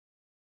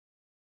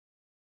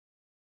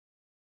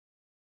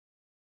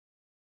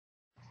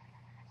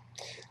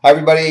Hi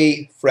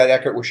everybody, Fred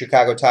Eckert with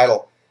Chicago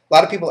Title. A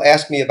lot of people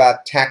ask me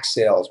about tax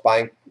sales,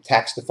 buying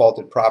tax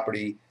defaulted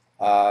property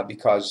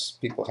because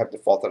people have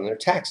defaulted on their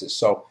taxes.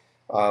 So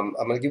I'm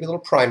going to give you a little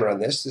primer on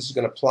this. This is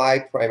going to apply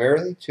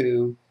primarily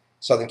to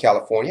Southern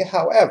California.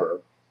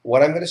 However,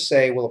 what I'm going to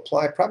say will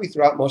apply probably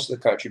throughout most of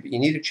the country, but you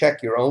need to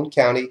check your own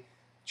county,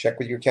 check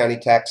with your county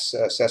tax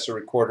assessor,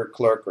 recorder,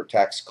 clerk, or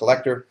tax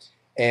collector,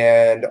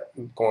 and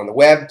go on the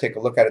web, take a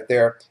look at it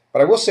there.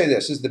 But I will say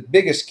this is the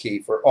biggest key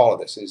for all of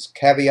this is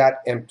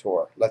caveat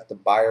emptor, let the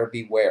buyer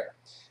beware.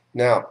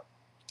 Now,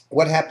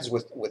 what happens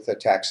with the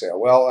tax sale?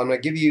 Well, I'm going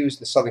to give you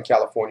the Southern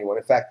California one.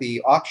 In fact,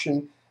 the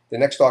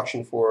next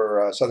auction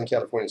for Southern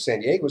California and San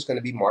Diego is going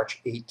to be March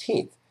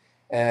 18th.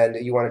 And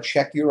you want to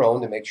check your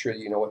own to make sure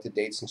you know what the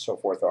dates and so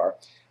forth are.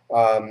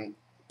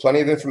 Plenty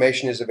of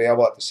information is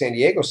available at the San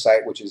Diego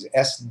site, which is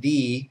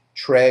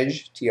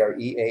sdtreas,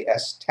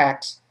 T-R-E-A-S,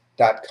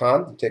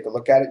 tax.com. You take a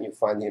look at it and you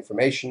find the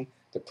information,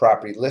 the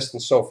property list,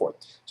 and so forth.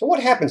 So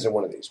what happens in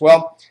one of these?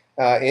 Well,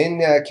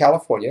 in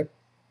California,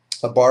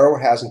 a borrower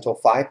has until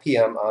 5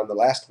 p.m. on the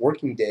last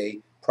working day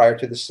prior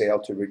to the sale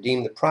to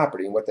redeem the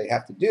property. And what they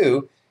have to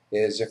do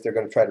is, if they're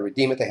going to try to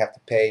redeem it, they have to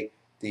pay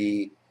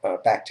the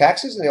back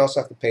taxes, and they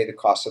also have to pay the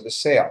cost of the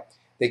sale.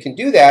 They can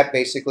do that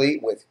basically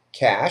with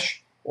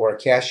cash or a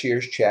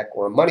cashier's check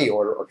or a money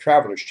order or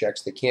traveler's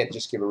checks. They can't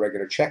just give a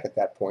regular check at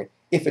that point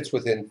if it's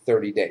within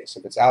 30 days.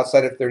 If it's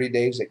outside of 30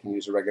 days, they can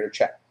use a regular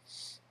check.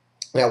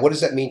 Now, what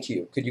does that mean to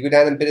you? Could you go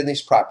down and bid in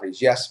these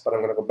properties? Yes, but I'm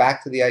going to go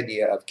back to the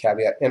idea of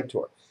caveat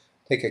emptor.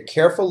 Take a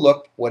careful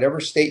look, whatever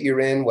state you're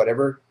in,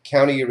 whatever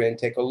county you're in,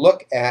 take a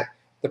look at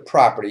the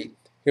property.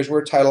 Here's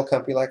where a title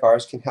company like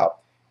ours can help.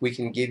 We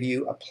can give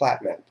you a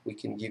platment. We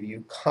can give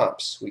you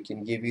comps. We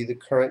can give you the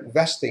current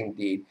vesting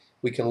deed.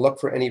 We can look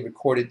for any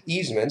recorded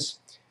easements.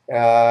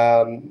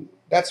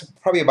 That's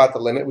probably about the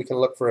limit. We can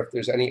look for if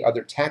there's any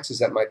other taxes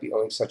that might be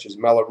owing, such as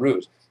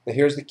Melrose. Now,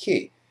 here's the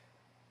key.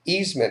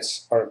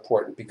 Easements are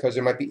important because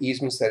there might be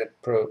easements that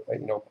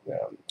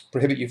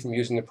prohibit you from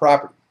using the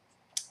property.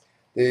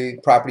 The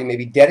property may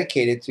be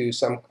dedicated to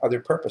some other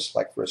purpose,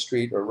 like for a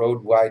street or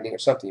road widening or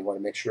something. You want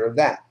to make sure of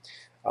that.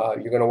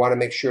 You're going to want to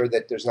make sure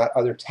that there's not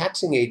other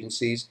taxing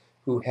agencies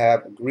who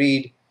have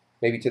agreed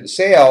maybe to the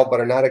sale but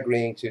are not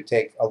agreeing to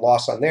take a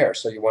loss on theirs.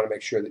 So you want to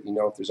make sure that you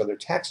know if there's other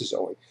taxes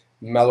owing.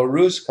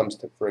 Melrose comes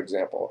to, for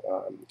example,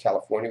 in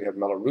California we have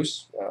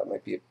Melrose.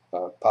 Might be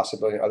a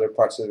possibility in other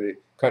parts of the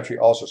country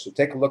also. So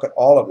take a look at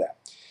all of that.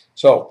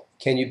 So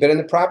can you bid on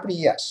the property?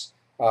 Yes.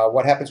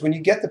 What happens when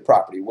you get the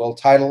property? Will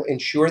title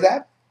insure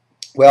that?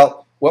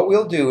 Well, what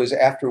we'll do is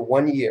after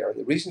 1 year,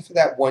 the reason for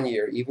that 1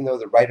 year, even though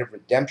the right of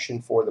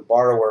redemption for the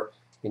borrower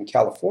in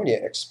California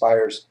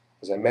expires,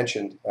 as I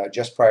mentioned,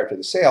 just prior to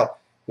the sale,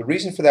 the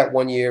reason for that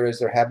 1 year is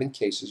there have been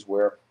cases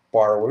where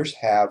borrowers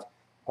have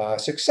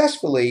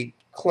successfully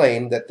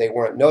claimed that they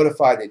weren't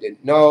notified, they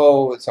didn't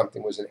know, that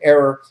something was an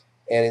error,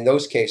 and in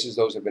those cases,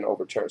 those have been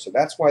overturned. So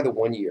that's why the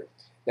 1 year.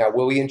 Now,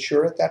 will we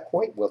insure at that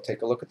point? We'll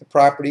take a look at the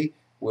property.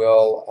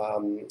 We'll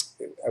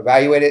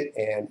evaluate it,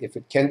 and if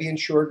it can be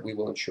insured, we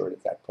will insure it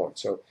at that point.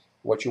 So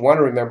what you want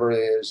to remember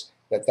is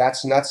that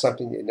that's not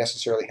something you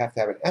necessarily have to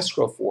have an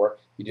escrow for.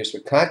 You just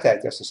would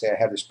contact us and say, I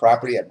have this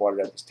property, I bought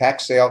it at this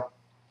tax sale,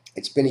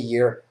 it's been a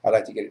year, I'd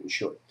like to get it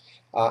insured.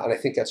 And I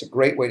think that's a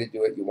great way to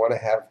do it. You want to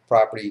have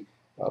property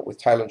with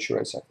title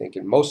insurance. I think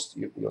in most,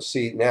 you'll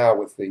see now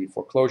with the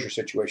foreclosure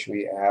situation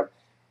we have,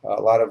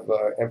 a lot of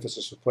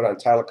emphasis was put on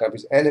title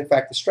companies, and in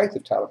fact the strength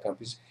of title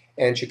companies.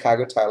 And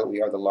Chicago Title,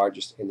 we are the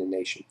largest in the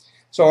nation.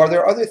 So are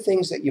there other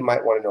things that you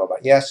might want to know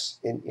about? Yes,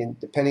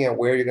 depending on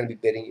where you're going to be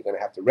bidding, you're going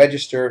to have to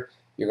register.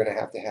 You're going to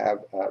have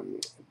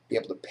be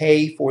able to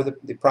pay for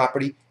the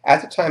property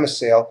at the time of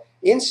sale.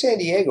 In San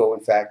Diego, in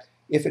fact,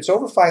 if it's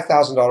over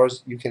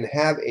 $5,000, you can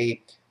have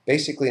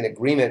basically an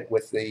agreement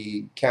with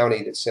the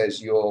county that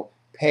says you'll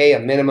pay a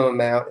minimum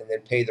amount and then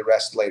pay the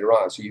rest later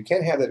on. So you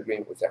can have that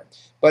agreement with them.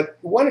 But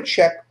you want to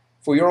check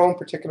for your own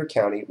particular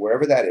county,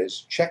 wherever that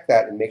is, check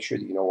that and make sure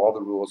that you know all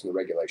the rules and the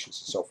regulations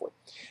and so forth.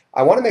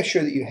 I want to make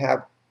sure that you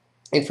have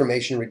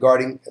information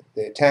regarding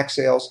the tax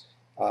sales.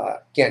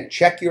 Again,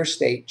 check your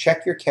state,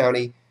 check your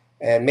county,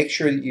 and make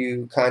sure that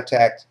you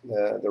contact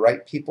the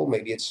right people.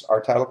 Maybe it's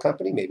our title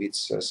company, maybe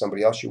it's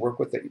somebody else you work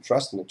with that you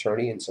trust, an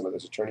attorney in some of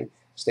those attorney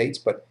states,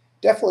 but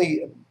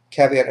definitely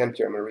caveat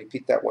emptor. I'm going to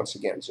repeat that once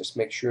again. Just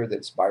make sure that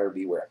it's buyer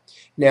beware.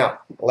 Now,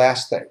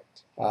 last thing.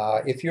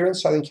 If you're in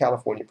Southern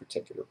California in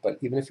particular, but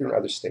even if you're in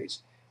other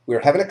states,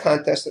 we're having a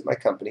contest at my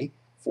company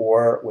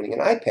for winning an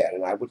iPad,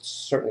 and I would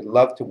certainly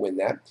love to win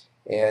that.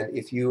 And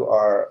if you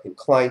are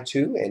inclined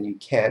to, and you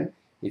can,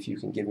 if you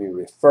can give me a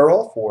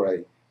referral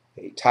for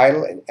a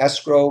title, an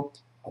escrow,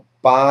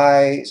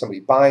 somebody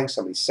buying,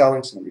 somebody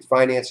selling, somebody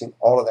refinancing,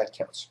 all of that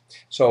counts.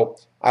 So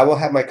I will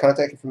have my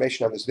contact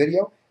information on this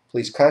video.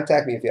 Please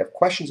contact me if you have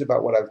questions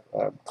about what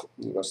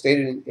I've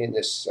stated in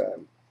this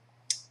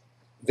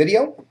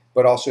video,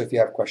 but also if you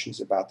have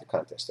questions about the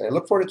contest. And I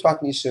look forward to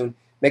talking to you soon.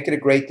 Make it a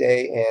great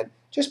day, and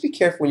just be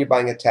careful when you're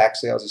buying at tax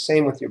sales. The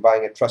same with you're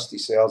buying at trustee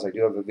sales. I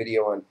do have a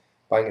video on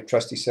buying at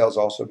trustee sales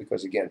also,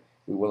 because again,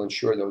 we will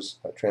insure those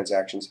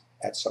transactions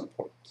at some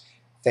point.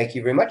 Thank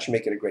you very much and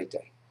make it a great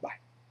day. Bye.